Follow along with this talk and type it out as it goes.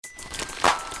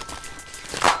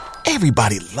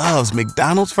everybody loves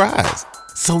McDonald's fries.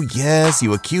 So yes,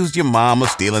 you accused your mom of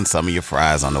stealing some of your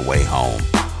fries on the way home.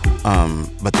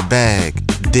 But the bag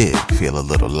did feel a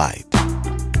little light.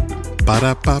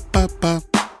 Ba-da-ba-ba-ba.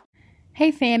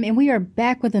 Hey fam, and we are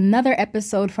back with another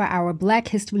episode for our Black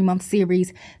History Month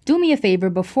series. Do me a favor,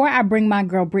 before I bring my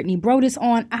girl Brittany Broaddus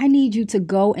on, I need you to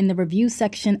go in the review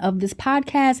section of this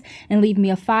podcast and leave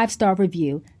me a 5-star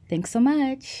review. Thanks so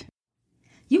much.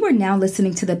 You are now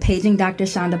listening to the Paging Dr.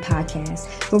 Shonda podcast,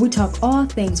 where we talk all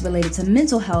things related to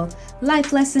mental health,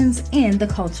 life lessons, and the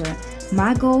culture.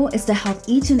 My goal is to help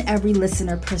each and every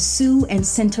listener pursue and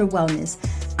center wellness.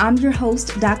 I'm your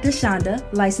host, Dr. Shonda,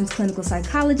 licensed clinical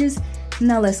psychologist.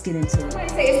 Now let's get into it. I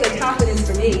say it's the confidence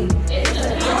for me. It's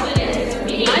the confidence for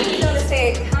me. I need you to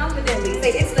say it confidently.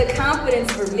 Say it's the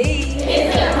confidence for me.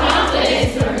 It's the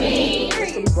confidence for me.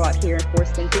 Brought here and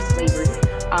forced into slavery.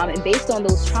 And based on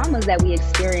those traumas that we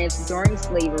experienced during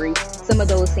slavery, some of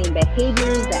those same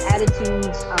behaviors, the attitudes,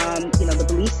 the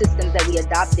belief systems that we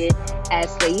adopted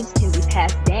as slaves can be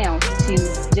passed down to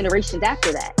generations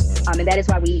after that. And that is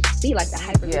why we see like the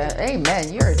hyper. Yeah,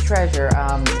 amen. You're a treasure,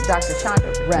 Dr.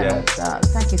 Shonda Reynolds.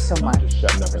 Yes. Thank you so much. I'm just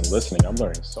shutting up and listening. I'm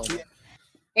learning so much.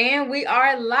 And we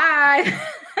are live.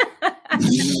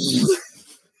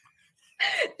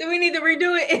 Do we need to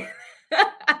redo it?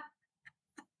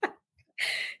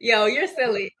 Yo, you're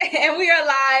silly. And we are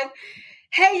live.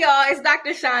 Hey, y'all, it's Dr.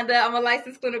 Shonda. I'm a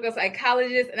licensed clinical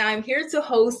psychologist, and I'm here to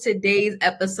host today's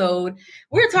episode.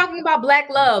 We're talking about Black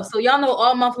love. So y'all know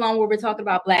all month long where we're talking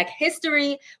about Black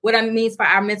history, what it means for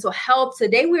our mental health.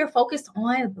 Today, we are focused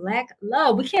on Black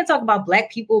love. We can't talk about Black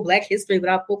people, Black history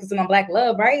without focusing on Black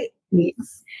love, right?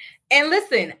 Yes. And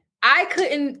listen, I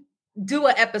couldn't do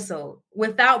an episode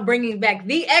without bringing back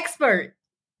the expert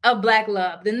of Black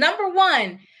love, the number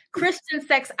one Christian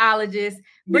sexologist.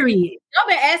 Period. Y'all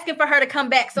been asking for her to come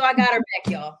back, so I got her back,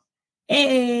 y'all.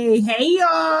 Hey,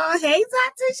 y'all. Hey,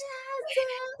 Dr.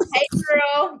 Shonda. Hey,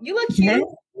 girl. You look cute.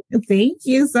 Thank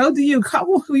you. So do you. Come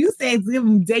on. You said give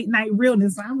them date night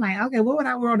realness. I'm like, okay, what would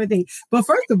I wear on a date? But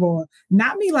first of all,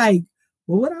 not me like,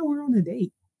 what would I wear on a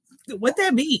date? What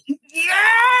that mean? Yeah.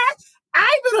 I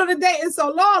ain't been on a date in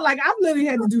so long. Like, I've literally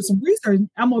had to do some research.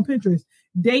 I'm on Pinterest.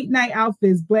 Date night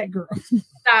outfits, Black girl.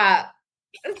 Stop.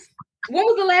 When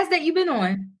was the last date you've been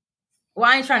on? Well,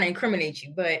 I ain't trying to incriminate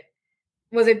you, but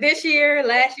was it this year,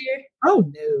 last year? Oh,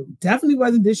 no. Definitely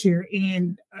wasn't this year.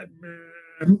 And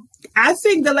I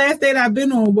think the last date I've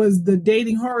been on was the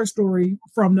dating horror story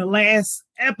from the last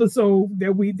episode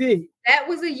that we did. That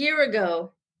was a year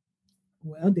ago.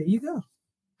 Well, there you go.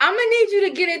 I'm going to need you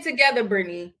to get it together,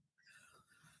 Brittany.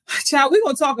 Child, we're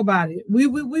gonna talk about it. We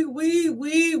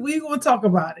gonna talk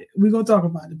about it. We're gonna talk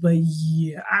about it. But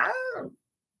yeah,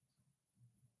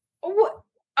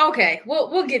 okay,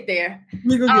 we'll get there.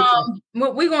 We're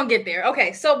gonna get there.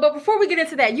 Okay, so but before we get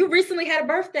into that, you recently had a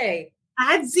birthday.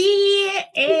 I did.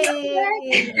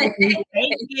 Hey,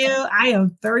 thank you. I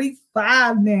am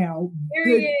 35 now.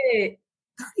 Period.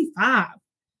 35.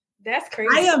 That's crazy.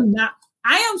 I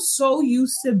am so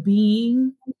used to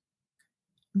being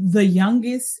the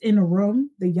youngest in a room,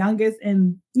 the youngest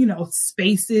in,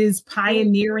 spaces,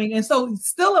 pioneering. And so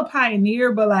still a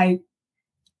pioneer, but like,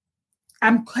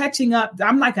 I'm catching up.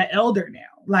 I'm like an elder now.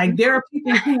 Like there are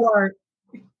people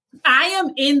I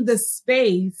am in the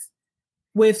space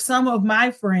with some of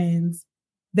my friends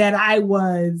that I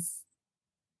looked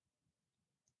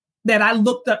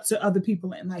up to other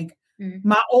people in. Like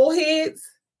my old heads,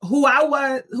 who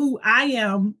I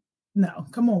am, no,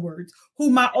 come on, words. Who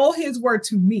my old heads were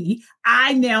to me,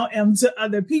 I now am to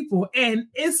other people. And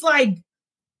it's like,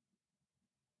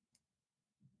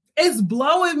 it's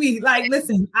blowing me. Like,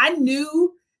 listen, I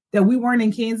knew that we weren't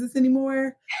in Kansas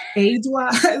anymore,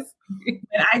 age-wise. And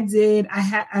I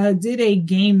did a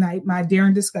game night, my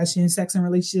Daring Discussion, Sex and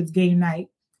Relationships game night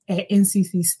at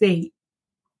NCC State.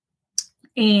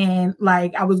 And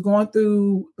like, I was going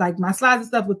through like my slides and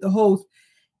stuff with the host.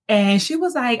 And she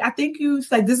was like,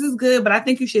 this is good, but I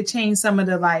think you should change some of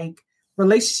the like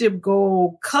relationship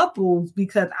goal couples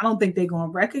because I don't think they're going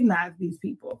to recognize these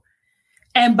people.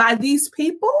 And by these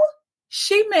people,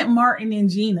 she meant Martin and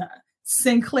Gina,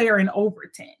 Sinclair and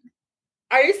Overton.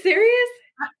 Are you serious?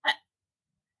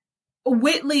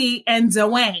 Whitley and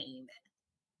Dwayne.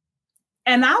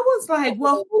 And I was like,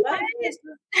 well, what?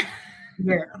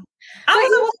 Yeah.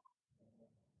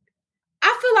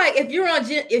 I feel like if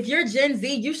you're Gen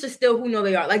Z, you should still who know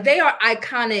they are. Like they are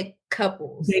iconic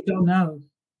couples. They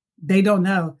don't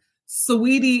know.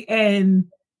 Sweetie and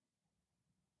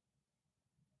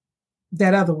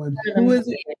that other one. Who is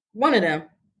it? One of them.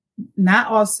 Not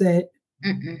Offset.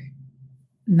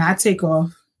 Not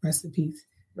Takeoff. Rest in peace.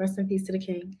 Rest in peace to the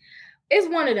king. It's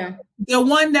one of them. The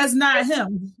one that's not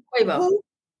him. Quavo. Who?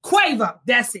 Quavo.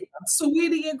 That's it.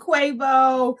 Saweetie and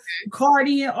Quavo,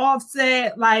 Cardi and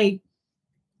Offset. Like,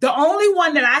 the only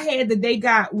one that I had that they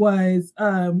got was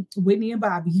Whitney and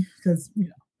Bobby, because, you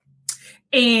know,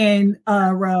 and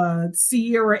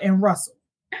Sierra and Russell.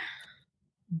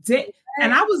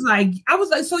 And I was like,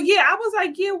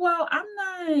 well,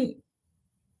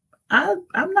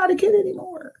 I'm not a kid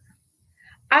anymore.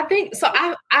 I think so.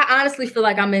 I honestly feel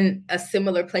like I'm in a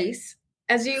similar place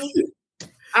as you.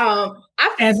 I'm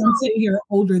sitting here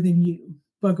older than you,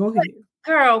 but go ahead.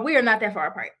 Girl, we are not that far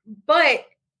apart. But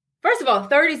first of all,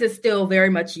 30s is still very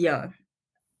much young.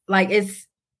 Like, it's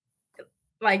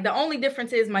like the only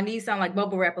difference is my knees sound like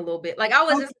bubble wrap a little bit. Like, I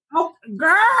was just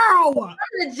girl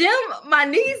in the gym, my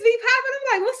knees be popping.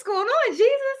 I'm like, what's going on,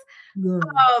 Jesus?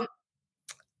 Girl.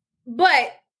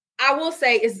 But I will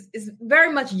say it's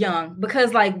very much young,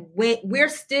 because like when we're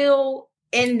still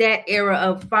in that era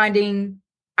of finding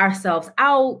ourselves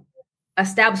out,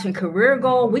 establishing career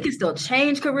goal. We can still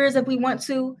change careers if we want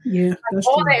to. Yeah, like,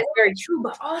 all that is very true.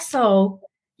 But also,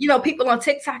 you know, people on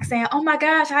TikTok saying, "Oh my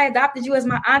gosh, I adopted you as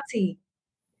my auntie."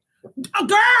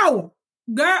 Oh,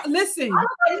 girl, listen. I'm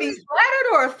not be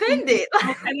flattered or offended.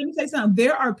 Okay, let me tell you something.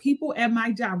 There are people at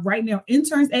my job right now,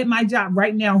 interns at my job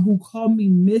right now, who call me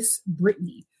Miss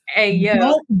Brittany. Hey, yo.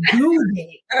 Don't do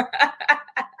that.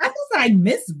 I was like,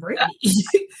 Miss Brittany.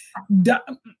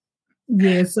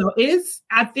 Yeah, so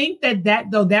I think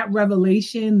that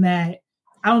revelation, that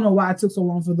I don't know why it took so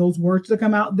long for those words to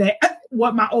come out, that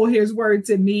what my old hair's word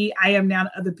to me, I am now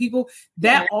to other people,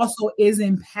 that also is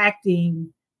impacting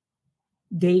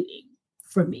dating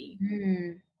for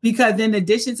me. Because in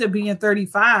addition to being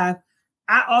 35,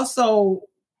 I also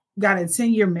got a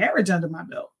 10-year marriage under my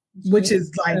belt, which is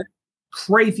like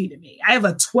crazy to me. I have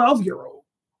a 12-year-old.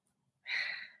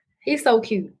 He's so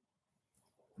cute.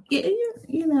 Yeah,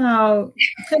 you know,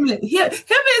 him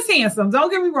is handsome.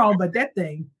 Don't get me wrong, but that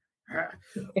thing.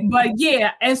 But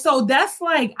yeah, and so that's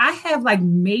like, I have like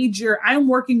I'm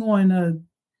working on a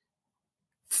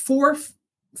fourth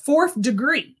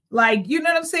degree. Like, you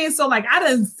know what I'm saying? So like, I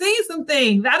done seen some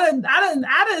things. I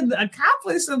done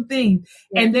accomplished some things.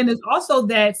 Yeah. And then there's also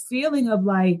that feeling of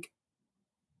like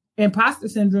imposter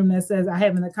syndrome that says I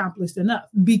haven't accomplished enough,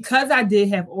 because I did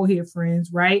have old head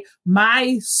friends, right?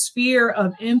 My sphere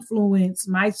of influence,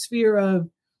 my sphere of,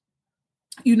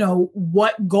 you know,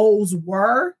 what goals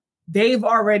were, they've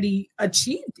already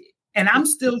achieved it. And I'm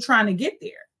still trying to get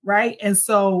there. Right. And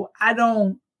so I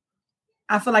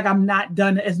feel like I'm not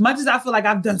done. As much as I feel like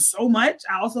I've done so much,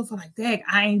 I also feel like, dang,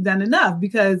 I ain't done enough,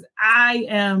 because I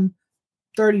am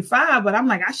 35, but I'm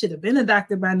like, I should have been a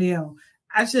doctor by now.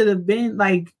 I should have been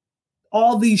like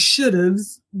all these should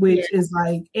haves, which is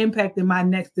like impacting my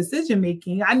next decision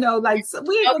making. I know, like, so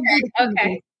we ain't gonna do the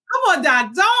okay. Come on,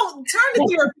 Doc, don't turn the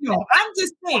therapy off.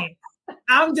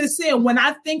 I'm just saying,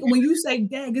 when you say,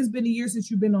 dang, it's been a year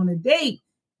since you've been on a date,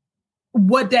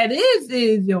 what that is,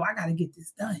 yo, I gotta get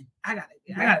this done. I got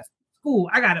school.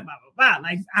 I got to blah, blah, blah.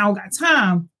 Like, I don't got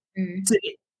time to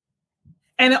it.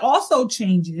 And it also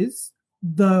changes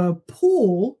the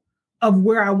pool of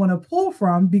where I want to pull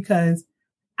from, because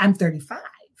I'm 35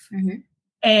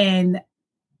 and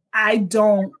I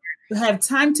don't have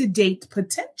time to date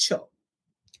potential.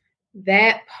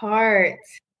 That part.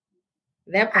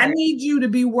 I need you to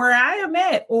be where I am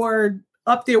at, or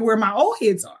up there where my old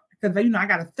heads are. Because, you know, I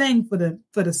got a thing for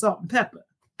the salt and pepper.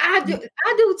 I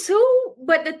do too.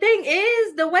 But the thing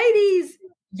is, the way these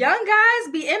young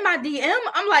guys be in my DM,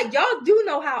 I'm like, y'all do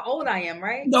know how old I am,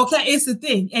 right? Okay, it's the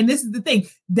thing. And this is the thing.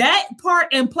 That part,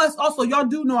 and plus also, y'all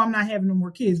do know I'm not having no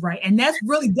more kids, right? And that's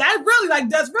really what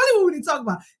we need to talk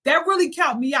about. That really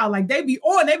count me out. Like, they be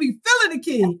feeling the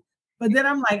kid. But then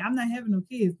I'm like, I'm not having no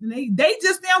kids. And they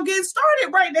just now getting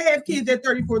started, right, to have kids at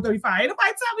 34, 35. Ain't nobody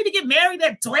tell me to get married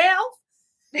at 12.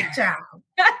 Ciao.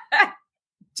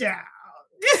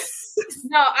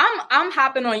 No, I'm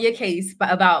hopping on your case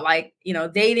about, like, you know,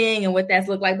 dating and what that's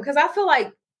looked like, because I feel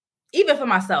like, even for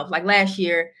myself, like last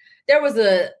year, there was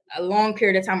a long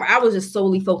period of time where I was just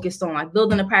solely focused on like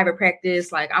building a private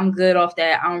practice. Like, I'm good off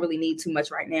that. I don't really need too much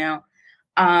right now.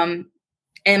 And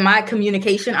my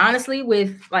communication, honestly,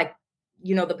 with like,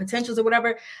 you know, the potentials or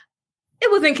whatever,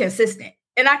 it was inconsistent,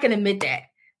 and I can admit that.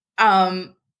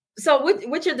 So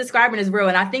what you're describing is real,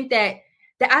 and I think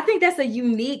that's a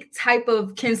unique type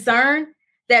of concern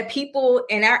that people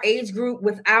in our age group,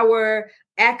 with our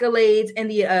accolades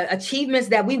and the achievements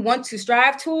that we want to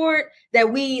strive toward,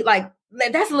 that we like,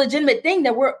 that's a legitimate thing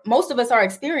that most of us are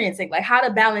experiencing, like how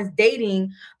to balance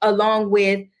dating along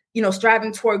with, you know,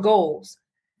 striving toward goals.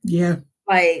 Yeah.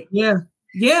 Like, yeah.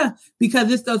 Yeah,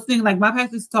 because it's those things like my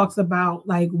pastor talks about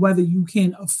like whether you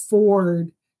can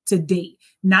afford to date,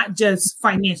 not just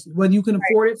financially, whether you can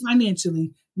afford it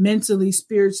financially, mentally,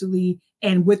 spiritually,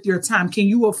 and with your time. Can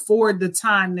you afford the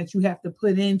time that you have to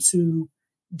put into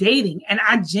dating? And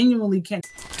I genuinely can.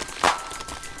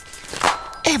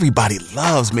 Everybody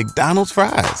loves McDonald's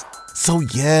fries. So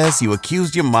yes, you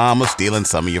accused your mom of stealing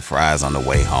some of your fries on the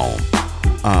way home.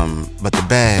 But the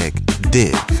bag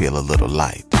did feel a little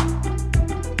light.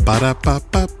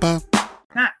 Ba-da-ba-ba-ba.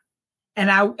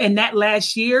 And that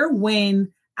last year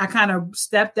when I kind of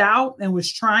stepped out and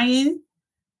was trying,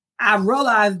 I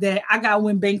realized that I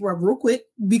went bankrupt real quick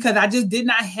because I just did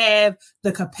not have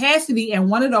the capacity. And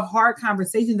one of the hard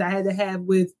conversations I had to have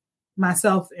with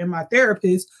myself and my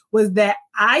therapist was that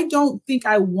I don't think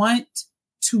I want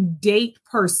to date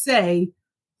per se.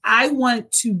 I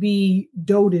want to be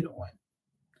doted on.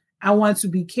 I want to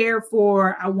be cared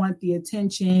for. I want the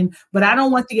attention, but I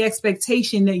don't want the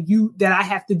expectation that I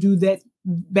have to do that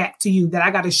back to you, that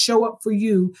I got to show up for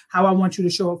you how I want you to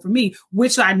show up for me,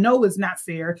 which I know is not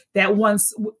fair. That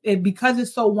because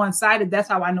it's so one-sided, that's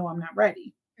how I know I'm not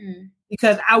ready.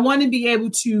 Because I want to be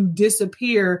able to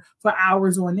disappear for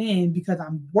hours on end because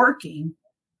I'm working.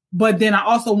 But then I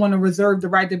also want to reserve the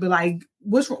right to be like,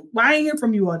 why I ain't hear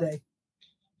from you all day?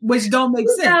 Which don't make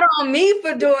sense. Not on me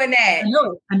for doing that.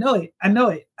 I know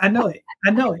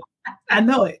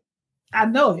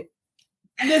it.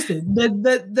 Listen,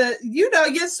 the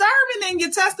your sermon and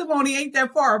your testimony ain't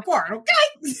that far apart, okay?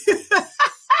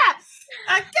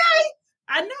 Okay.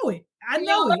 I know it. Let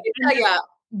me tell y'all,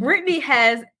 Brittany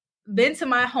has been to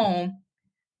my home,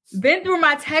 been through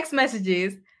my text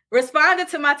messages, responded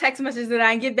to my text messages that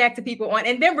I get back to people on,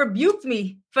 and then rebuked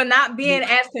me for not being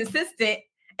as consistent,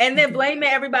 and then blaming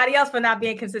everybody else for not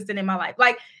being consistent in my life.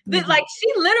 Like, like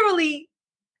she literally,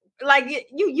 like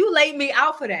you laid me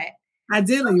out for that. I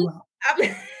did lay you out.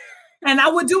 And I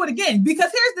would do it again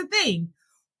because here's the thing: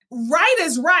 right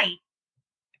is right.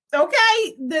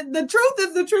 Okay, the truth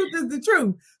is the truth is the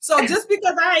truth. So just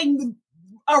because I ain't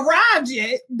arrived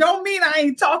yet, don't mean I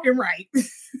ain't talking right.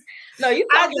 No, you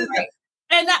talking right.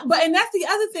 And that's the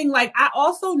other thing. Like, I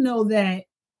also know that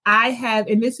I have,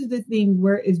 and this is the thing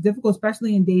where it's difficult,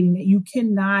 especially in dating, that you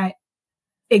cannot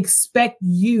expect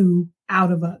you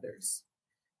out of others.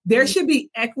 There should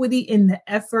be equity in the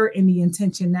effort and the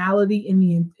intentionality in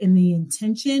the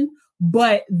intention,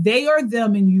 but they are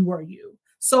them and you are you.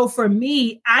 So for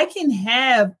me, I can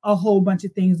have a whole bunch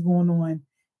of things going on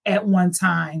at one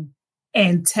time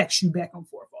and text you back and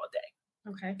forth all day.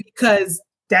 Okay. Because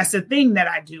that's the thing that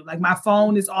I do. Like, my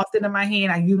phone is often in my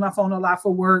hand. I use my phone a lot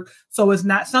for work. So it's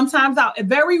not, sometimes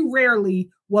very rarely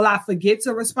will I forget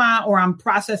to respond, or I'm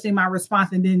processing my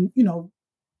response and then,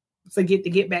 forget to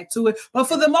get back to it. But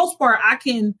for the most part, I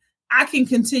can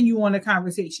continue on the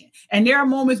conversation. And there are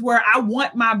moments where I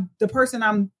want the person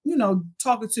I'm,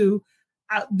 talking to,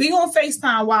 be on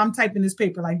FaceTime while I'm typing this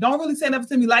paper. Like, don't really say nothing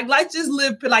to me. Like, let's just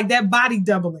live like that body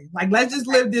doubling. Like, let's just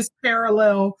live this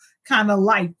parallel kind of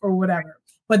life or whatever.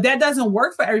 But that doesn't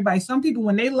work for everybody. Some people,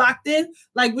 when they locked in,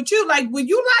 like with you, like when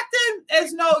you locked in,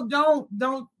 it's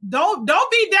no,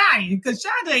 don't be dying, because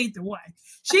Shonda ain't the one.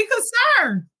 She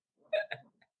concerned.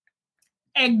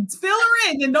 And fill her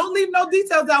in and don't leave no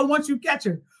details out once you catch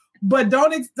her. But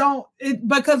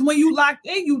because when you locked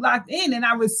in, and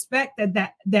I respect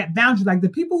that boundary. Like, the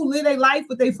people who live their life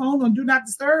with their phone on do not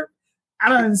disturb, I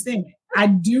don't understand it. I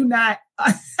do not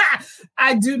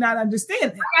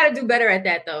understand it. I gotta do better at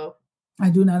that though. I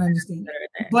do not understand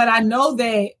it. But I know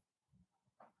that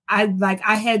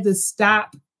I had to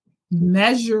stop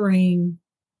measuring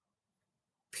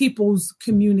people's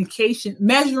communication,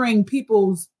 measuring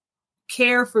people's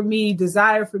care for me,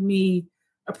 desire for me,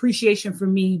 appreciation for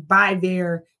me by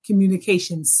their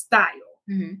communication style.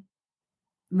 Mm-hmm.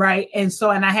 Right. And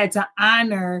I had to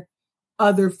honor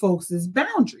other folks'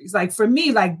 boundaries. Like, for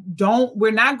me, like,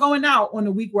 we're not going out on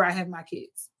the week where I have my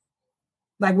kids.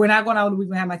 Like, we're not going out on the week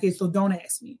when I have my kids. So don't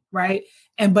ask me. Right.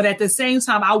 But at the same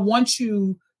time, I want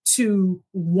you to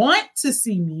want to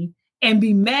see me and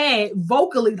be mad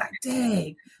vocally, like,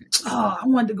 dang, I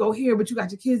wanted to go here, but you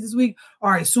got your kids this week. All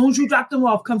right, as soon as you drop them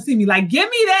off, come see me. Like, give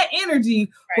me that energy,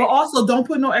 right. But also don't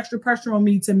put no extra pressure on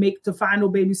me to find no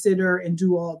babysitter and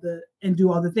do all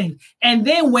the things. And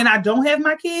then when I don't have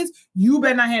my kids, you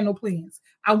better not have no plans.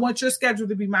 I want your schedule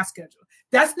to be my schedule.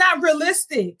 That's not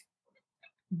realistic.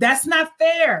 That's not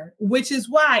fair, which is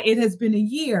why it has been a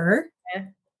year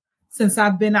since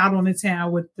I've been out on the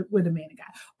town with a man and guy.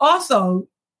 Also,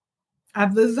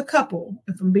 I've lived a couple,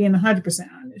 if I'm being 100%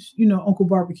 honest. Uncle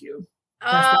Barbecue.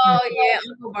 Oh, yeah,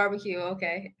 Uncle Barbecue.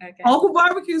 Okay. Uncle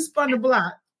Barbecue spun the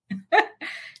block.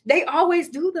 They always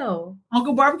do, though.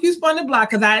 Uncle Barbecue spun the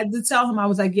block because I had to tell him, I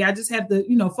was like, yeah, I just have to,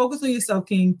 focus on yourself,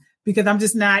 King, because I'm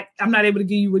not able to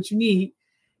give you what you need.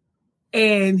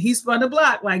 And he spun the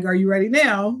block, like, are you ready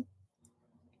now?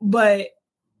 But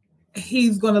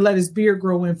he's going to let his beard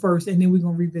grow in first, and then we're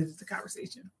going to revisit the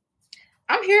conversation.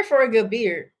 I'm here for a good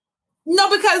beard. No,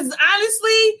 because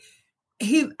honestly,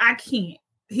 I can't.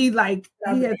 I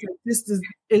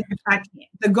can't.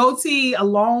 The goatee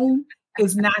alone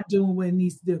is not doing what it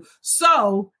needs to do.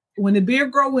 So when the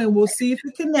beard grow in, we'll see if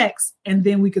it connects, and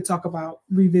then we could talk about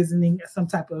revisiting some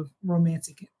type of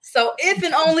romantic. So if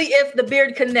and only if the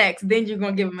beard connects, then you're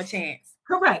going to give him a chance.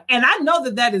 Correct. And I know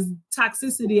that is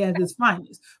toxicity at its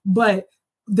finest. But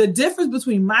the difference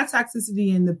between my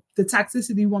toxicity and the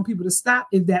toxicity you want people to stop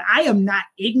is that I am not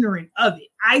ignorant of it.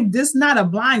 This is not a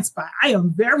blind spot. I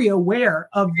am very aware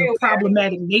of the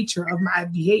problematic nature of my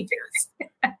behaviors.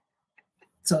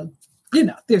 So,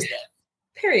 there's that.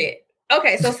 Period.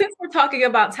 Okay, so since we're talking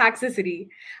about toxicity,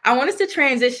 I want us to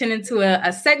transition into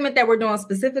a segment that we're doing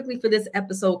specifically for this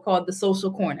episode called The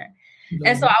Social Corner.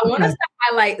 And so I want us to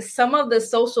highlight some of the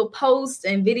social posts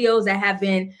and videos that have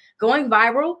been going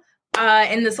viral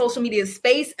in the social media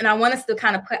space. And I want us to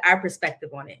kind of put our perspective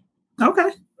on it.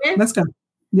 Okay, let's go.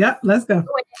 Yeah, let's go.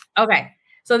 Okay,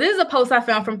 so this is a post I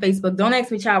found from Facebook. Don't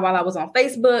ask me, child, while I was on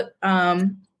Facebook.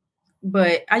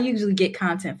 But I usually get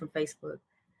content from Facebook.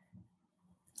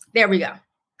 There we go.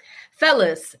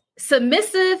 Fellas,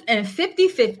 submissive and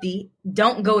 50-50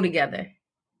 don't go together.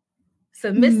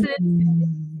 Submissive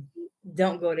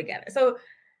don't go together. So,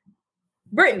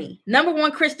 Brittany, number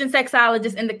one Christian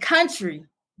sexologist in the country.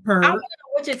 I want to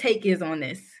know what your take is on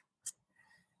this.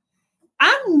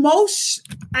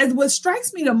 What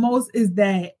strikes me the most is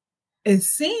that it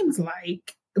seems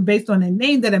like, based on the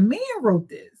name, that a man wrote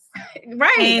this.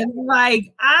 Right. And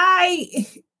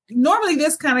normally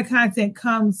this kind of content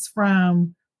comes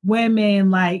from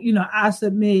women, I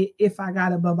submit if I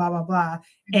got a blah, blah, blah, blah.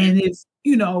 Mm-hmm. And it's,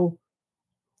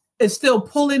 it's still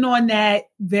pulling on that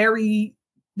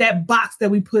box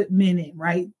that we put men in,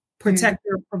 right?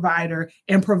 Protector, provider,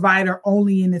 and provider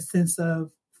only in the sense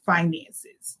of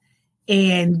finances.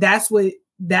 And that's what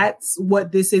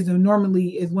this is. And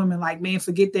normally is women like, man,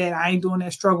 forget that. I ain't doing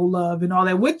that struggle love and all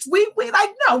that, which we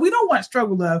no, we don't want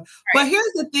struggle love. Right. But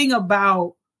here's the thing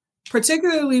about,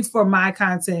 particularly for my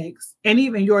context and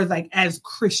even yours, as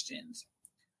Christians,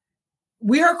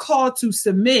 we are called to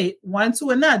submit one to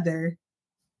another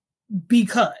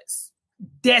because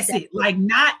that's it.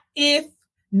 Not if,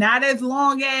 not as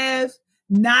long as,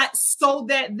 not so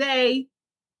that they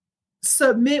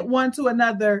submit one to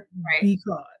another, right?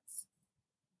 Because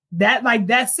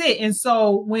that's it. And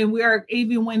so when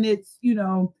when it's,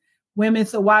 women,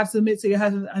 so wives submit to your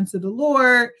husband unto the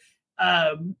Lord,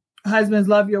 husbands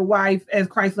love your wife as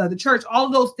Christ loved the church. All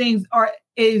of those things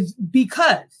is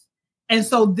because. And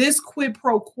so this quid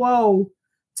pro quo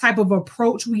type of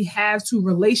approach we have to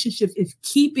relationships is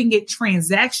keeping it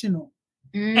transactional.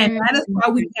 Mm-hmm. And that is why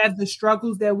we have the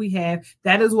struggles that we have.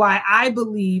 That is why I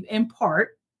believe in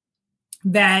part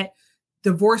that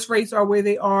divorce rates are where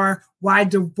they are, why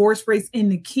divorce rates in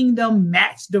the kingdom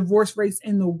match divorce rates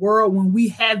in the world when we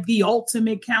have the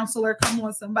ultimate counselor. Come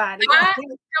on, somebody.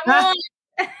 Come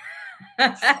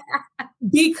on.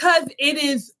 Because it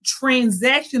is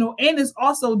transactional and it's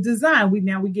also designed. I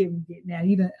didn't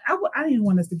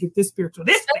want us to get this spiritual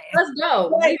this fast. Let's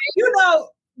go.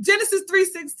 Genesis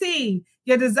 3:16,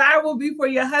 your desire will be for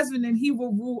your husband and he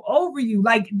will rule over you.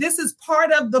 This is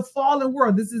part of the fallen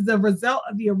world. This is the result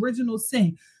of the original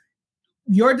sin.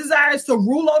 Your desire is to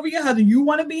rule over your husband. You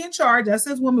want to be in charge. Us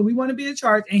as women, we want to be in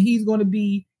charge, and he's going to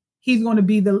be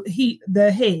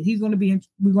the head.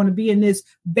 We're going to be in this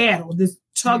battle, this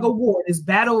tug of war, this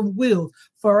battle of wills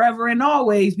forever and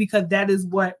always, because that is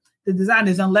what the design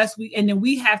is. And then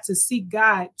we have to seek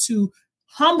God to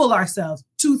humble ourselves,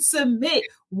 to submit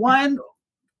one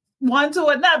to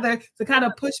another, to kind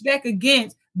of push back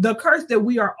against the curse that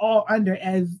we are all under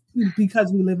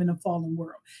because we live in a fallen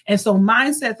world. And so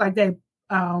mindsets like that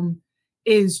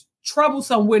is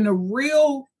troublesome when the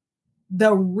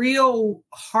real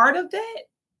heart of that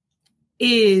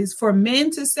is for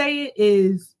men to say it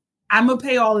is, I'm going to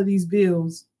pay all of these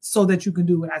bills so that you can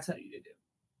do what I tell you to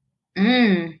do.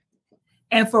 Mm.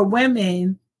 And for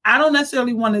women, I don't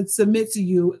necessarily want to submit to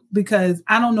you because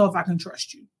I don't know if I can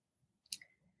trust you.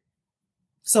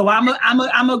 So I'm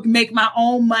gonna make my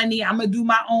own money. I'm gonna do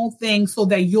my own thing so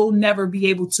that you'll never be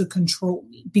able to control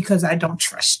me because I don't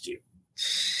trust you.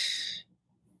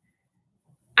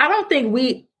 I don't think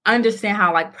we understand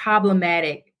how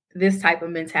problematic this type of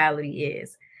mentality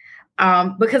is.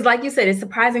 Because like you said, it's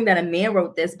surprising that a man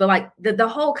wrote this, but like the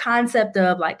whole concept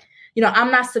of like,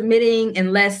 I'm not submitting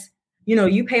unless,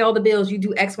 you pay all the bills, you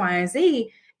do X, Y, and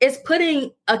Z, is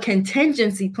putting a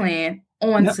contingency plan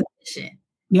on submission.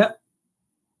 Yep.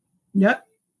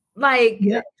 Like,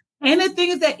 and the thing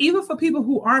is that even for people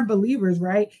who aren't believers,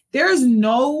 right, there's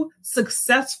no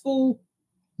successful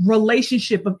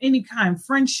relationship of any kind,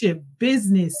 friendship,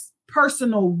 business,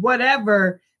 personal,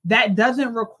 whatever, that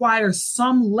doesn't require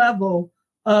some level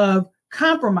of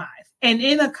compromise. And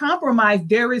in a compromise,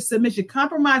 there is submission.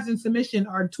 Compromise and submission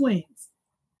are twins.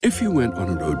 If you went on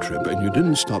a road trip and you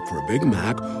didn't stop for a Big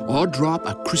Mac or drop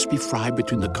a crispy fry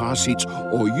between the car seats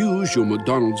or use your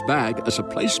McDonald's bag as a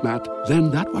placemat,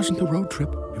 then that wasn't a road trip.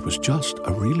 It was just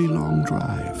a really long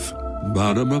drive.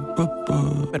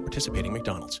 Ba-da-ba-ba-ba. At participating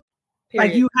McDonald's.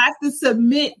 Like, you have to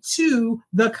submit to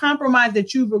the compromise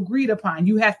that you've agreed upon.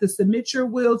 You have to submit your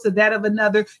will to that of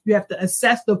another. You have to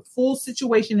assess the full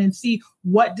situation and see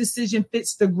what decision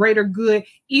fits the greater good,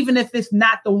 even if it's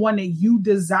not the one that you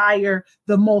desire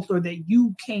the most or that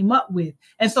you came up with.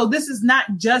 And so this is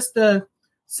not just a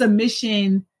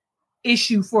submission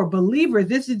issue for believers.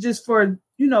 This is just for,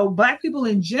 Black people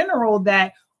in general,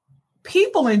 that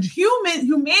people in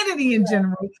humanity in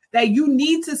general, that you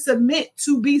need to submit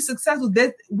to be successful.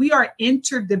 That we are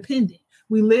interdependent.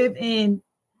 We live in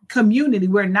community.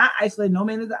 We're not isolated. No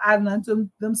man is an island unto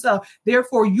themselves.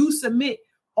 Therefore, you submit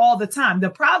all the time.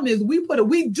 The problem is we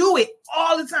do it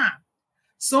all the time.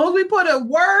 Soon as we put a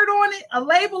word on it, a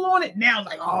label on it, now it's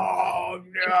like,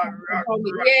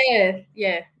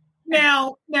 yeah.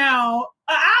 Now, an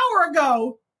hour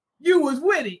ago, you was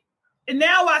with it. And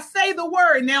now I say the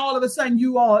word. Now all of a sudden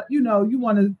you all, you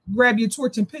want to grab your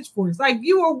torch and pitchforks. Like,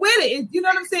 you were with it. You know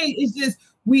what I'm saying? It's just,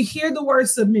 we hear the word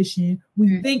submission.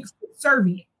 We think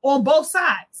subservient on both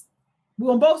sides.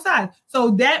 We're on both sides. So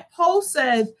that post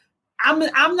says, I'm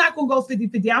not going to go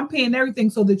 50-50. I'm paying everything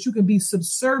so that you can be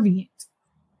subservient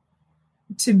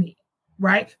to me,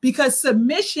 right? Because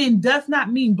submission does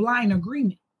not mean blind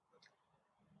agreement.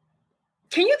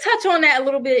 Can you touch on that a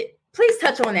little bit? Please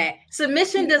touch on that.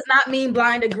 Submission does not mean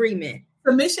blind agreement.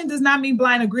 Submission does not mean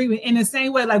blind agreement. In the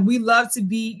same way, like, we love to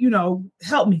be,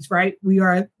 helpmeets, right? We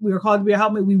are called to be a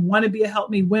helpmeet. We want to be a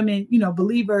helpmeet, women,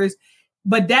 believers.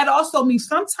 But that also means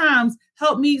sometimes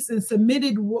helpmeets and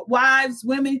submitted wives,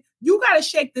 women, you got to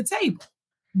shake the table,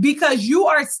 because you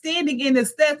are standing in the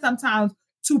stead sometimes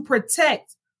to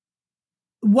protect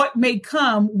what may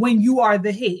come when you are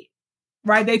the head.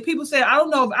 Right? People say, I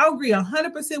don't know if I agree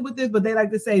 100% with this, but they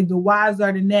like to say the wives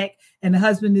are the neck and the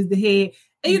husband is the head.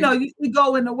 And, you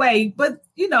go in a way, but,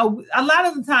 a lot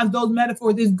of the times those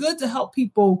metaphors, it's good to help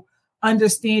people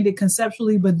understand it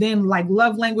conceptually, but then like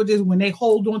love languages, when they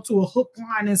hold on to a hook,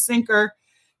 line, and sinker,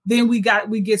 then we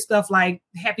get stuff like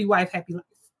happy wife, happy life.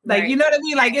 Like, right. You know what I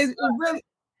mean? Like, it's really,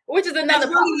 which is another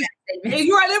problem.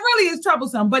 You're right. It really is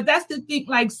troublesome. But that's the thing.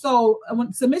 Like, so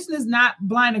when submission is not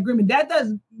blind agreement,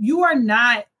 you are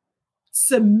not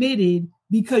submitted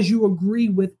because you agree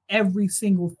with every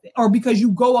single thing, or because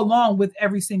you go along with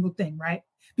every single thing, right?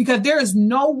 Because there is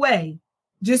no way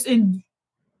just in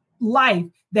life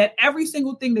that every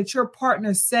single thing that your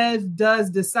partner says, does,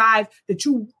 decides, that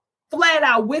you flat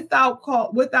out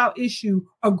without issue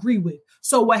agree with.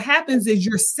 So what happens is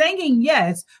you're saying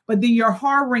yes, but then you're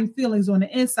harboring feelings on the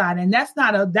inside. And that's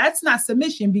not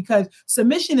submission, because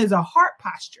submission is a heart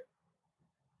posture.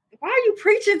 Why are you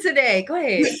preaching today? Go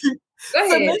ahead.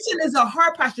 Submission is a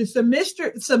heart posture.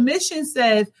 Submission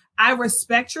says, I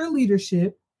respect your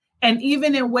leadership. And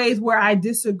even in ways where I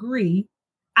disagree,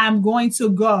 I'm going to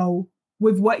go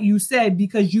with what you said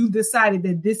because you've decided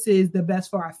that this is the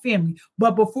best for our family.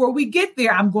 But before we get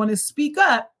there, I'm going to speak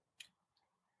up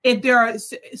if there are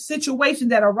situations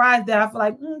that arise that I feel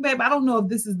like, babe, I don't know if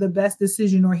this is the best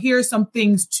decision, or here's some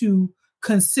things to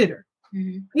consider.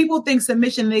 Mm-hmm. People think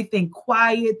submission, they think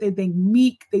quiet, they think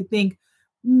meek, they think,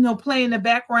 play in the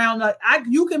background.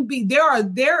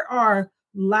 There are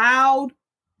loud,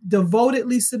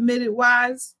 devotedly submitted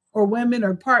wives or women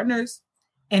or partners,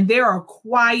 and there are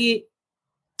quiet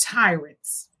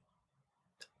tyrants.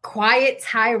 Quiet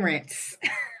tyrants.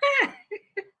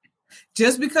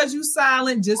 Just because you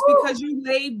silent, just because you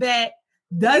laid back,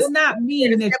 does not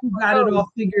mean that you got it all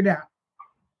figured out.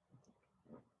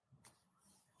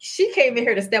 She came in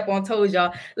here to step on toes,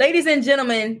 y'all. Ladies and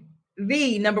gentlemen,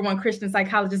 the number one Christian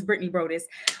psychologist, Brittany Broaddus.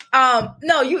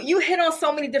 No, you hit on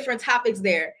so many different topics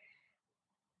there.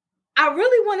 I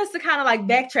really want us to kind of like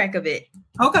backtrack a bit.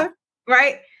 Okay.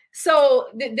 Right? So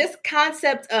this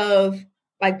concept of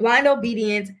like blind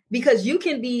obedience, because you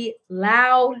can be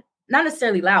loud, not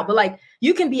necessarily loud, but like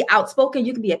you can be outspoken,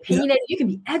 you can be opinionated, you can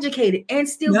be educated and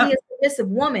still be a submissive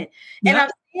woman. And I'm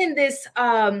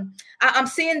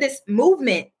seeing this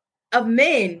movement of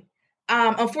men,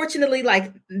 unfortunately,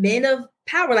 like men of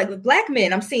power, like with Black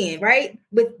men, I'm seeing, right,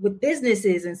 with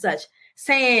businesses and such,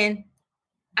 saying,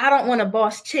 I don't want a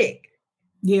boss chick.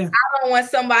 Yeah. I don't want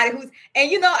somebody who's,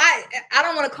 and I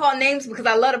don't want to call names because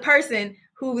I love the person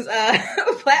whose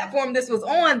platform this was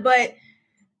on, but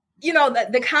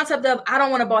the concept of, I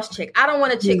don't want a boss chick. I don't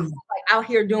want a chick who's like out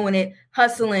here doing it,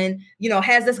 hustling,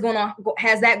 has this going on,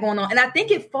 has that going on. And I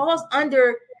think it falls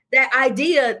under that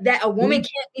idea that a woman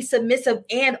can't be submissive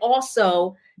and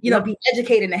also, be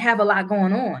educated and have a lot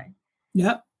going on.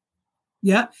 Yep.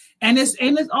 Yep. And it's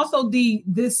also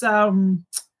this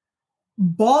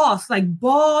boss,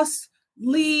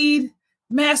 lead,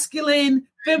 masculine,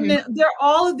 feminine. There are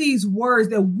all of these words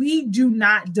that we do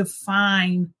not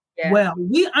define well.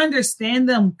 We understand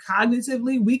them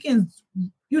cognitively. We can,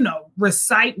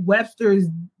 recite Webster's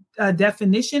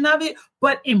definition of it,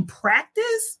 but in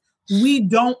practice, we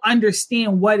don't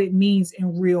understand what it means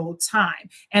in real time.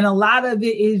 And a lot of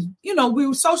it is,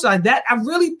 we socialize that. I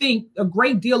really think a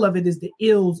great deal of it is the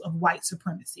ills of white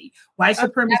supremacy. White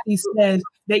supremacy says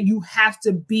that you have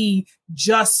to be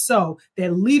just so,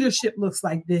 that leadership looks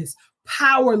like this,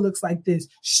 power looks like this,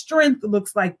 strength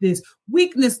looks like this,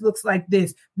 weakness looks like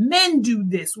this, men do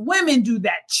this, women do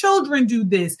that, children do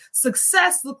this,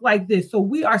 success look like this. So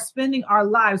we are spending our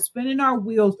lives, spinning our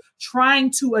wheels,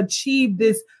 trying to achieve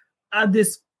this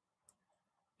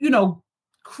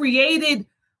created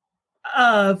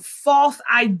false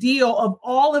ideal of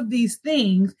all of these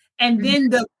things. And then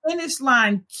the finish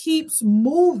line keeps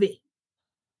moving.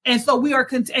 And so we are,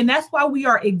 and that's why we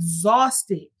are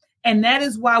exhausted. And that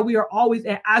is why we are always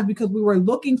at odds, because we were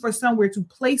looking for somewhere to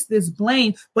place this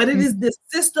blame, but it is the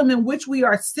system in which we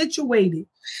are situated.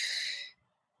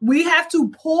 We have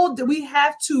to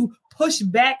push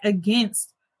back against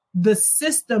the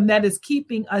system that is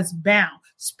keeping us bound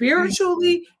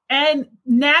spiritually and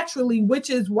naturally, which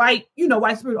is white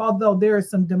spirit, although there is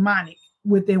some demonic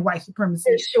within white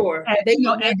supremacy. Sure. As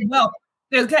well.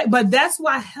 Okay. But that's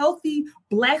why healthy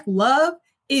Black love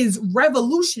is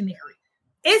revolutionary.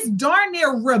 It's darn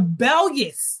near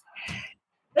rebellious.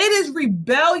 It is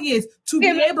rebellious to be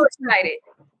able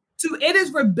it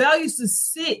is rebellious to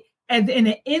sit in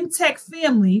an intact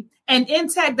family. And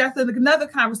intact, that's another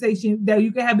conversation that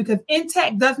you can have, because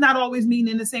intact does not always mean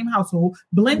in the same household.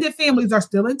 Blended families are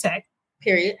still intact.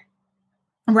 Period.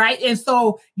 Right. And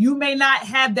so you may not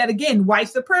have that, again, white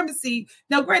supremacy.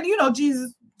 Now, granted,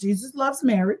 Jesus loves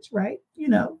marriage, right?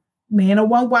 Man or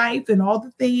one wife and all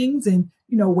the things, and,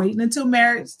 waiting until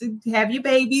marriage to have your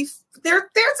babies. There's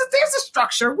a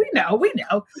structure. We know,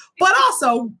 but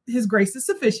also his grace is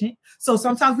sufficient. So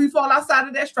sometimes we fall outside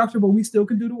of that structure, but we still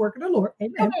can do the work of the Lord.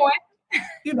 Amen.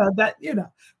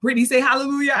 Brittany say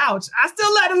hallelujah, ouch. I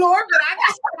still love the Lord, but I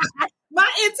got my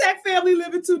intact family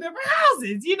live in two different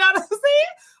houses. You know what I'm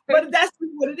saying? But that's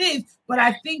what it is. But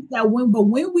I think that when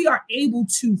we are able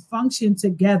to function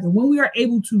together, when we are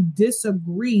able to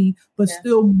disagree, but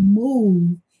still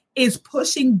move, is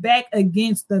pushing back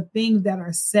against the things that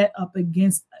are set up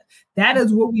against us. That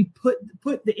is what we put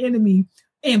the enemy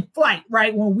in flight,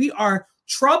 right? When we are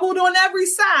troubled on every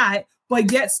side, but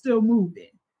yet still moving,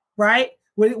 right?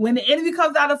 When the enemy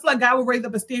comes out of flood, God will raise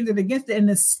up a standard against it. And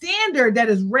the standard that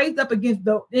is raised up against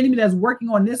the enemy that's working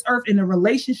on this earth in the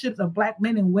relationships of Black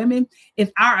men and women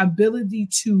is our ability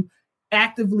to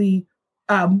actively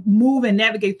move and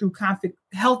navigate through conflict,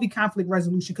 healthy conflict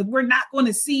resolution, because we're not going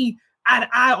to see eye to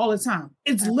eye all the time.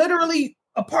 It's literally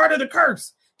a part of the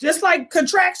curse. Just like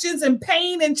contractions and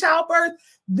pain and childbirth,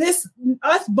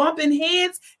 us bumping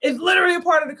heads is literally a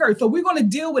part of the curse. So we're going to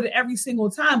deal with it every single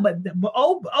time. But the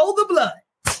blood,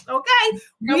 okay?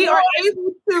 We are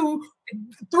able to,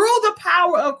 through the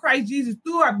power of Christ Jesus,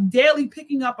 through our daily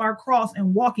picking up our cross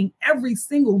and walking every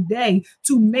single day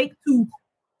to make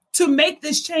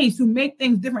this change, to make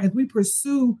things different as we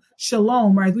pursue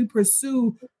shalom, right? As we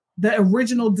pursue the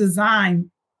original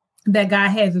design that God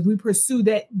has, as we pursue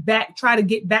that try to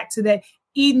get back to that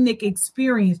Edenic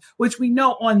experience, which we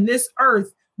know on this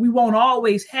earth we won't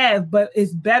always have, but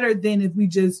it's better than if we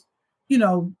just,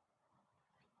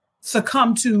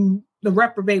 succumb to the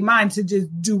reprobate mind to just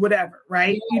do whatever,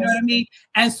 right? Yes. You know what I mean?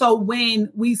 And so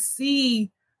when we see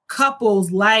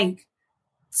couples like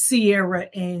Sierra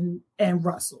and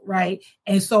Russell, right?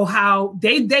 And so how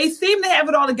they seem to have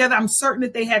it all together. I'm certain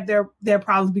that they have their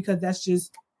problems, because that's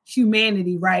just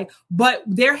humanity, right? But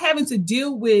they're having to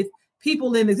deal with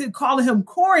people in this calling him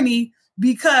corny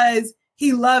because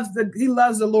he loves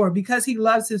the Lord, because he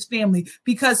loves his family,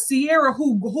 because Sierra,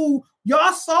 who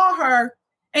y'all saw her,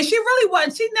 and she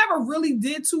never really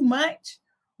did too much,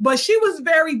 but she was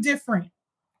very different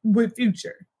with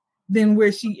Future than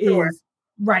where she is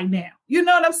right now. You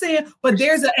know what I'm saying? But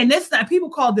and that's not, people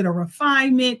called it a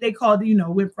refinement. They called it,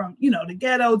 went from, the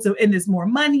ghetto to, and there's more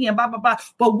money and blah, blah, blah.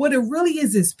 But what it really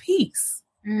is peace.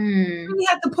 You don't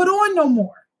have to put on no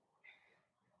more.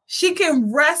 She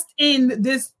can rest in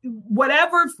this,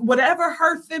 whatever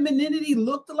her femininity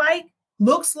looks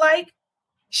like,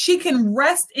 she can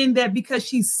rest in that because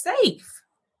she's safe.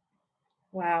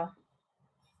 Wow.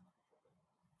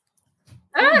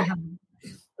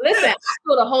 Listen, I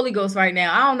feel the Holy Ghost right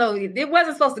now. I don't know. It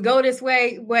wasn't supposed to go this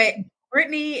way, but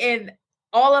Brittany and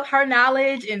all of her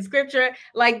knowledge in scripture,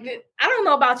 like, I don't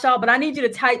know about y'all, but I need you to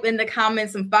type in the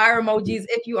comments some fire emojis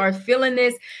if you are feeling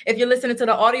this. If you're listening to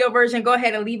the audio version, go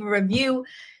ahead and leave a review.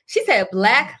 She said,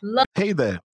 Black love. Hey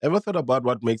there. Ever thought about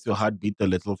what makes your heart beat a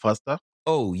little faster?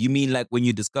 Oh, you mean like when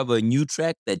you discover a new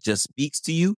track that just speaks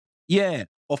to you? Yeah,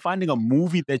 or finding a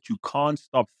movie that you can't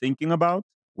stop thinking about?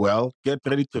 Well, get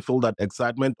ready to feel that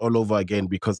excitement all over again,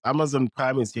 because Amazon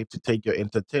Prime is here to take your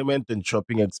entertainment and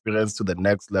shopping experience to the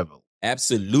next level.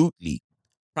 Absolutely.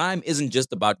 Prime isn't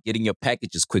just about getting your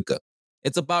packages quicker.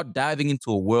 It's about diving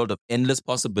into a world of endless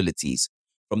possibilities,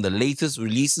 from the latest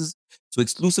releases to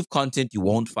exclusive content you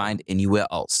won't find anywhere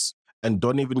else. And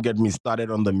don't even get me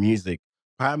started on the music.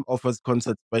 Prime offers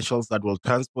concert specials that will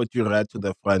transport you right to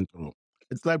the front row.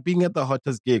 It's like being at the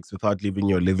hottest gigs without leaving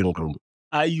your living room.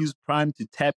 I use Prime to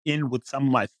tap in with some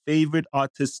of my favorite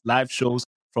artists' live shows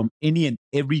from any and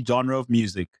every genre of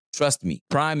music. Trust me,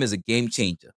 Prime is a game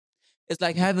changer. It's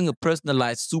like having a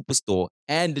personalized superstore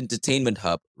and entertainment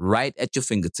hub right at your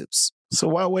fingertips. So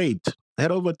why wait?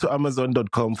 Head over to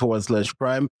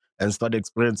amazon.com/Prime and start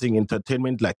experiencing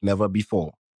entertainment like never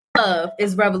before. Love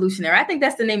is revolutionary. I think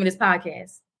that's the name of this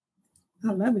podcast.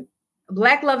 I love it.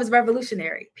 Black love is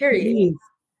revolutionary. Period. It is.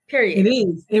 Period. It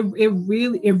is. It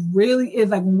really is.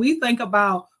 Like, when we think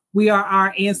about we are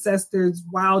our ancestors'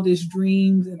 wildest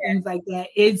dreams and things like that,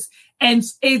 it's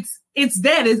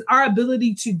our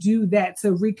ability to do that,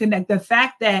 to reconnect. The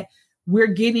fact that we're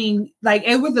getting, like,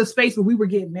 it was a space where we were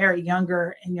getting married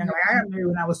younger and younger. I got married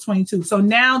when I was 22. So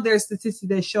now there's statistics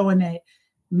that's showing that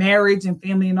marriage and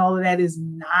family and all of that is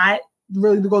not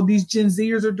really the goal. These Gen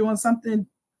Zers are doing something.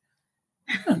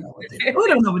 I don't know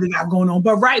what they got going on.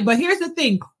 But here's the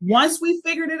thing. Once we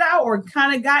figured it out, or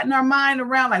kind of gotten our mind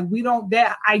around, like,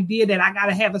 that idea that I got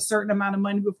to have a certain amount of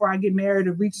money before I get married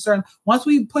or reach a certain, once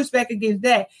we push back against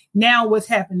that, now what's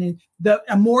happening?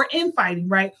 More infighting,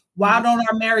 right? Why don't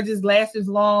our marriages last as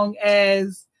long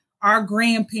as our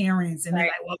grandparents? And they're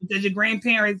like, well, because your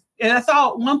grandparents, and I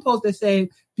saw one post that said,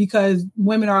 because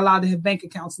women are allowed to have bank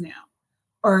accounts now,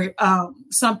 or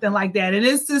something like that. And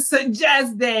it's to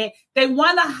suggest that they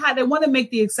want to make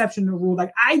the exception the rule.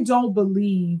 Like, I don't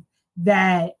believe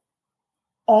that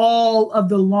all of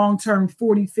the long-term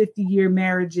 40, 50-year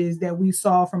marriages that we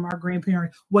saw from our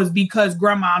grandparents was because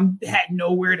grandma had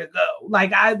nowhere to go.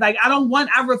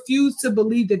 I refuse to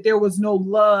believe that there was no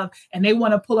love, and they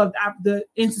want to pull up the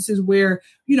instances where,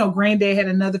 granddad had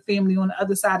another family on the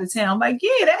other side of town. Like,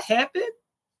 yeah, that happened.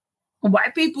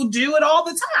 White people do it all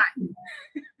the time.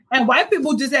 And white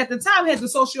people just at the time had the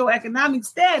socioeconomic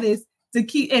status to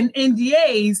keep, and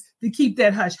NDAs to keep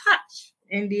that hush hush.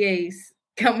 NDAs.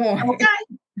 Come on. Okay.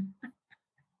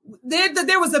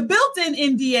 There was a built-in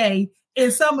NDA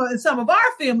in some of our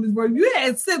families where you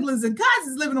had siblings and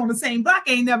cousins living on the same block.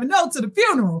 Ain't never know to the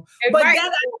funeral. But right.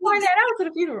 Point that out to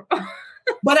the funeral.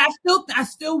 But I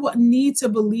still need to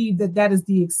believe that is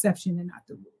the exception and not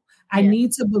the rule. I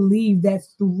need to believe that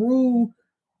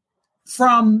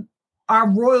from our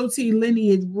royal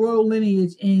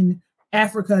lineage in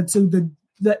Africa to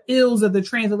the ills of the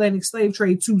transatlantic slave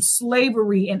trade, to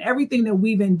slavery and everything that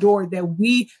we've endured,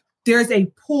 there's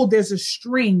a pull, there's a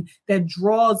string that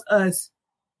draws us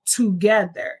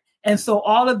together. And so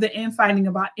all of the infighting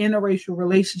about interracial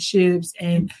relationships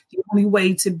and the only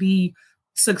way to be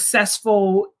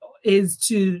successful is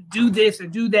to do this or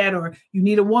do that, or you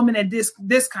need a woman at this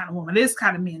kind of woman, this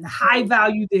kind of man, the high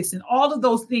value this, and all of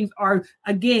those things are,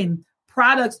 again,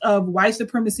 products of white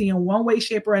supremacy in one way,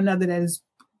 shape, or another that is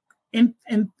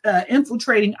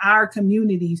infiltrating our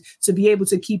communities to be able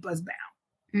to keep us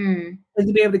bound.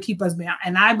 To be able to keep us bound.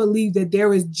 And I believe that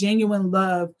there is genuine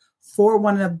love for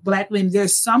one of the Black men.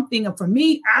 There's something, for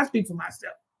me, I speak for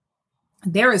myself.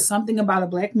 There is something about a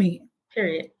Black man.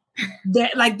 Period.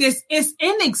 That, like, this is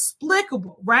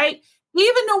inexplicable, right?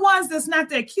 Even the ones that's not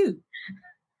that cute.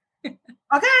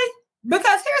 Okay?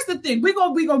 Because here's the thing. We're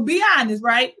gonna be honest,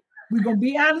 right? We're gonna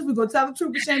be honest. We're gonna tell the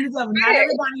truth and shame the devil.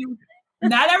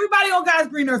 Not everybody on God's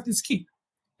green earth is cute.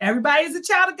 Everybody is a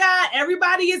child of God.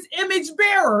 Everybody is image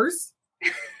bearers.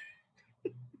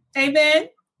 Amen.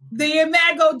 The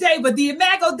Imago Dei, but the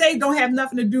Imago Dei don't have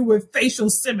nothing to do with facial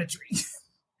symmetry.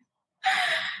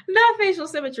 Not facial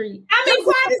symmetry. I mean,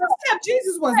 quiet as kept,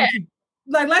 Jesus wasn't cute.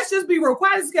 Like, let's just be real.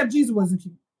 Quiet as kept, Jesus wasn't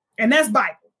cute. And that's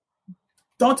Bible.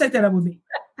 Don't take that up with me.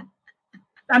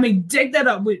 I mean, take that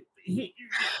up with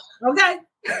okay.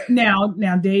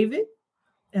 Now David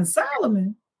and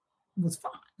Solomon was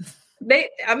fine.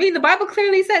 The Bible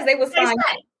clearly says they was fine.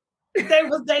 He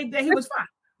was fine.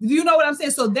 Do you know what I'm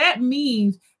saying? So that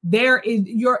means there is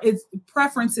it's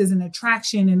preferences and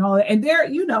attraction and all that. And there,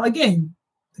 again,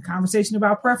 the conversation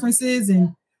about preferences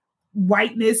and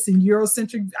whiteness and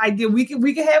Eurocentric idea. We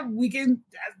can.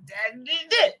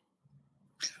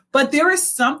 But there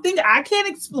is something, I can't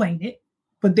explain it,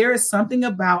 but there is something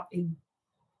about a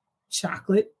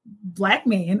chocolate black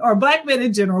man or black men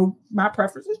in general. My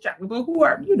preference is chocolate, but who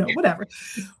are, whatever.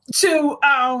 To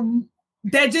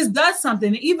that just does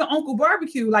something. Even Uncle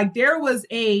Barbecue, like there was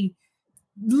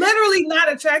literally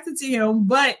not attracted to him,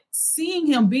 but seeing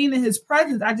him being in his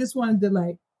presence, I just wanted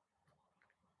to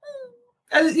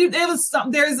it was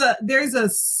something. There's a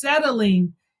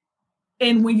settling,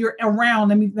 and when you're around,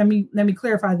 let me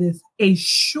clarify this: a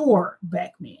sure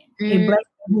black man, a black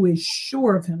man who is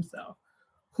sure of himself,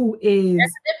 who is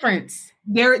there's a difference.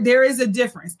 There is a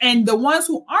difference, and the ones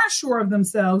who aren't sure of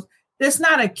themselves, it's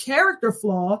not a character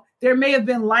flaw. There may have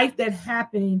been life that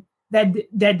happened that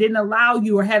didn't allow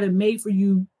you or haven't made for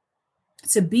you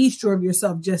to be sure of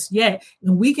yourself just yet.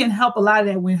 And we can help a lot of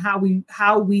that when how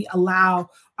we allow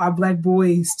our black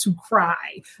boys to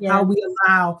cry, how we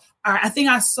allow I think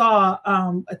I saw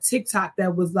a TikTok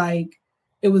that was like,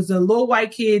 it was a little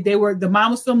white kid. The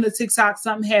mom was filming the TikTok,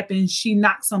 something happened, she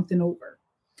knocked something over.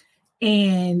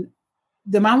 And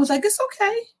the mom was like, it's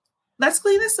okay. Let's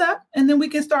clean this up and then we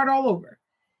can start all over.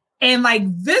 And like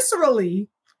viscerally,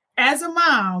 as a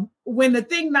mom, when the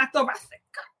thing knocked over, I said,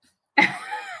 God.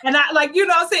 And I what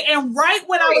I'm saying? And right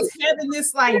when I was having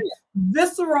this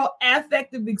visceral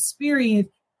affective experience,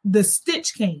 the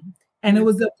stitch came. And it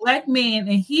was a black man.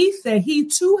 And he said he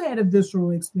too had a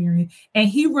visceral experience. And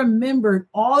he remembered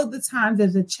all of the times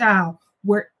as a child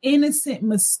where innocent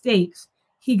mistakes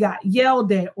he got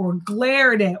yelled at or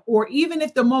glared at, or even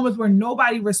if the moments where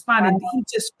nobody responded, he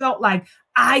just felt like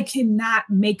I cannot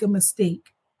make a mistake.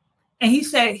 And he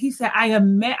said,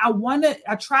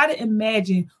 I try to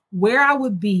imagine where I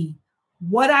would be,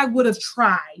 what I would have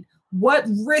tried, what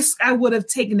risk I would have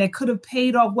taken that could have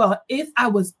paid off well if I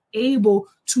was able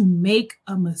to make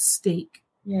a mistake.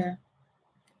 Yeah.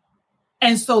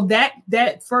 And so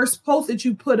that first post that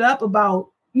you put up about,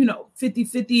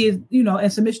 50-50 is,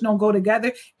 and submission don't go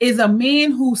together, is a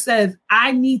man who says,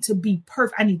 I need to be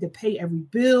perfect. I need to pay every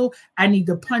bill. I need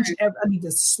to I need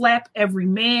to slap every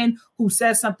man who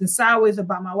says something sideways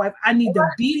about my wife. I need to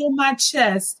beat on my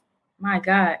chest. My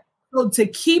God. So to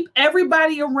keep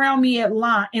everybody around me in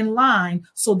line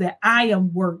so that I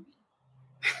am worthy.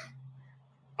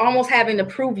 Almost having to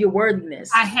prove your worthiness.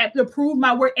 I have to prove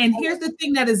my worth. And here's the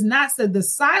thing that is not said. The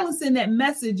silence in that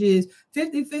message is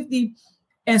 50-50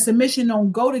 and submission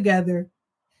don't go together,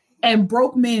 and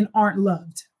broke men aren't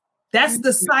loved. That's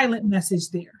the silent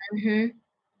message there. Mm-hmm.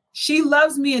 She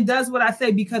loves me and does what I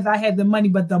say because I have the money.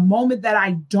 But the moment that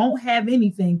I don't have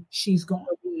anything, she's gone.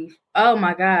 Oh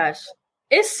my gosh.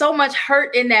 It's so much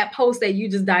hurt in that post that you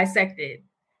just dissected.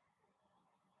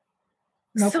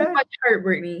 Okay. So much hurt,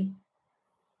 Brittany.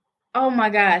 Oh my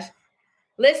gosh.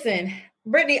 Listen,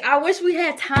 Brittany, I wish we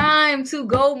had time to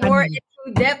go more into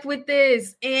depth with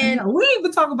this. And we didn't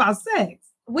even talk about sex.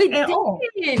 We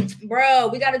didn't. Bro,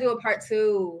 we got to do a part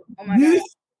 2. Oh my gosh.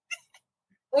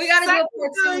 We got to do a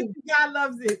part 2. God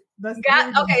loves it.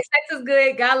 Sex is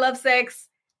good. God loves sex.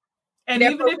 And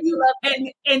even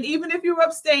if you're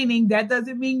abstaining, that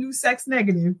doesn't mean you sex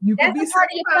negative. You can be part of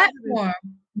your platform.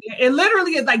 Yeah, it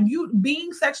literally is like you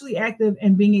being sexually active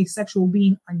and being a sexual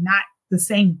being are not the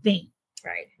same thing.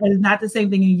 Right. It is not the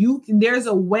same thing. And there's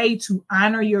a way to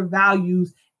honor your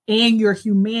values and your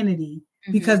humanity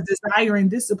because desire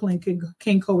and discipline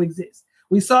can coexist.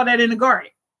 We saw that in the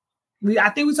garden. I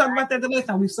think we talked about that the last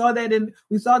time. We saw that in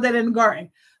the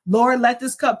garden. Lord, let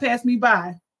this cup pass me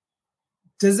by.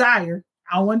 Desire.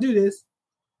 I don't want to do this.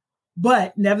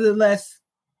 But nevertheless,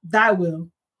 thy will,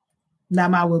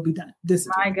 not my will be done.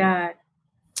 My God.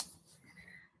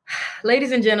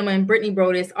 Ladies and gentlemen, Brittany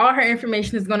Broaddus, all her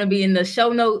information is going to be in the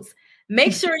show notes.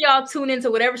 Make sure y'all tune into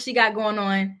whatever she got going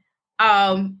on.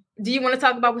 Do you want to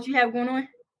talk about what you have going on?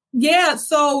 Yeah,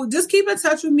 so just keep in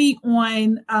touch with me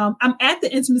on, I'm at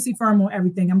the Intimacy Firm on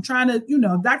everything. I'm trying to,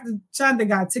 Dr. Chanda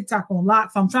got TikTok on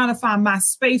lock, so I'm trying to find my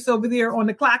space over there on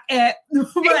the Clock app.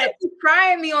 But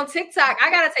trying me on TikTok. I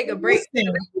got to take a break.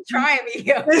 Trying me.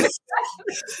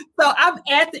 So I'm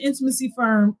at the Intimacy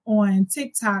Firm on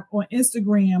TikTok, on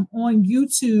Instagram, on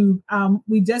YouTube.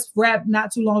 We just wrapped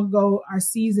not too long ago our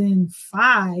season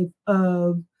 5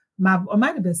 of it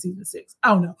might have been season 6. I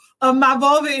don't know. Of My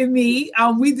Vulva and Me.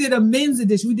 We did a men's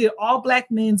edition. We did all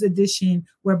Black men's edition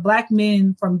where Black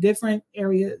men from different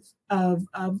areas of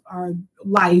our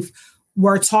life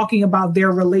were talking about their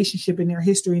relationship and their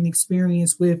history and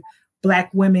experience with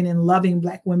Black women and loving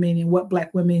Black women and what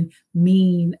Black women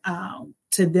mean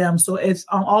to them. So it's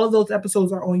all of those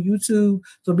episodes are on YouTube.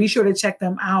 So be sure to check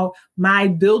them out. My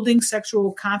Building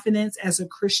Sexual Confidence as a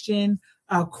Christian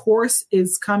course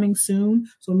is coming soon.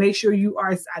 So make sure you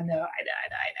are,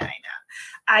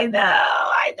 I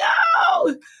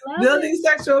know. Building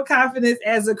Sexual Confidence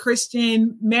as a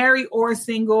Christian, married or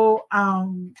single.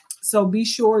 So be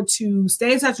sure to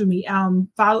stay in touch with me.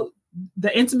 Follow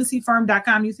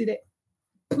theintimacyfirm.com. You see that?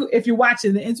 If you're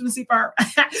watching the Intimacy Firm,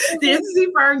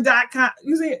 theintimacyfirm.com.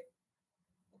 You see it?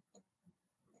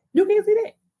 You can't see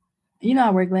that? I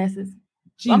wear glasses.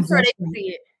 Jesus. I'm sure they can see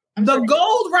it. The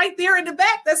gold right there in the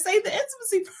back that say the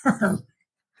Intimacy Firm.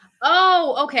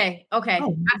 Oh, okay. Oh, I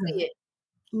see it.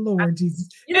 Lord Jesus.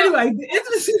 Anyway,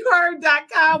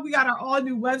 theintimacyfirm.com. We got our all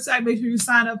new website. Make sure you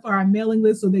sign up for our mailing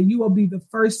list so that you will be the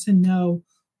first to know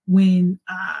when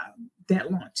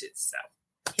that launches. So,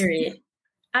 period.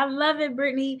 I love it,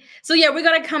 Brittany. So yeah, we're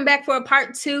going to come back for a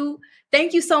part 2.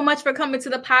 Thank you so much for coming to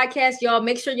the podcast, y'all.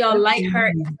 Make sure y'all light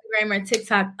her Instagram and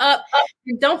TikTok up.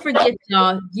 And don't forget,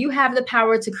 y'all, you have the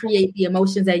power to create the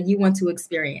emotions that you want to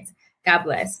experience. God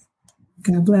bless.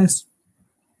 God bless.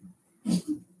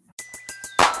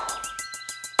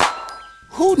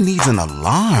 Who needs an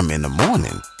alarm in the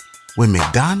morning when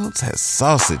McDonald's has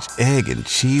sausage, egg, and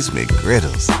cheese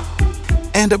McGriddles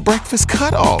and a breakfast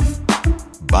cutoff?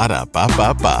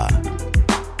 Ba-da-ba-ba-ba.